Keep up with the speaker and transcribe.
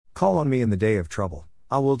Call on me in the day of trouble,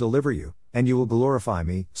 I will deliver you, and you will glorify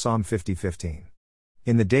me. Psalm 50:15.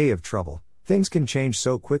 In the day of trouble, things can change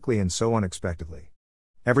so quickly and so unexpectedly.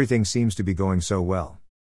 Everything seems to be going so well.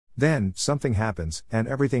 Then, something happens, and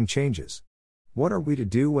everything changes. What are we to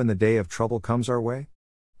do when the day of trouble comes our way?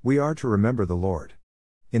 We are to remember the Lord.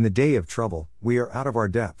 In the day of trouble, we are out of our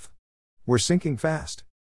depth. We're sinking fast.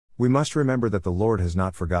 We must remember that the Lord has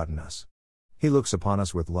not forgotten us. He looks upon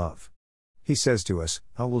us with love. He says to us,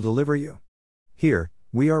 I will deliver you. Here,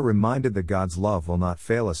 we are reminded that God's love will not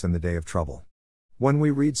fail us in the day of trouble. When we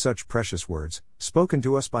read such precious words, spoken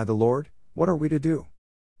to us by the Lord, what are we to do?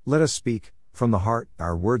 Let us speak, from the heart,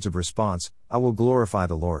 our words of response, I will glorify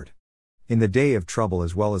the Lord. In the day of trouble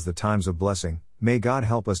as well as the times of blessing, may God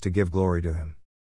help us to give glory to Him.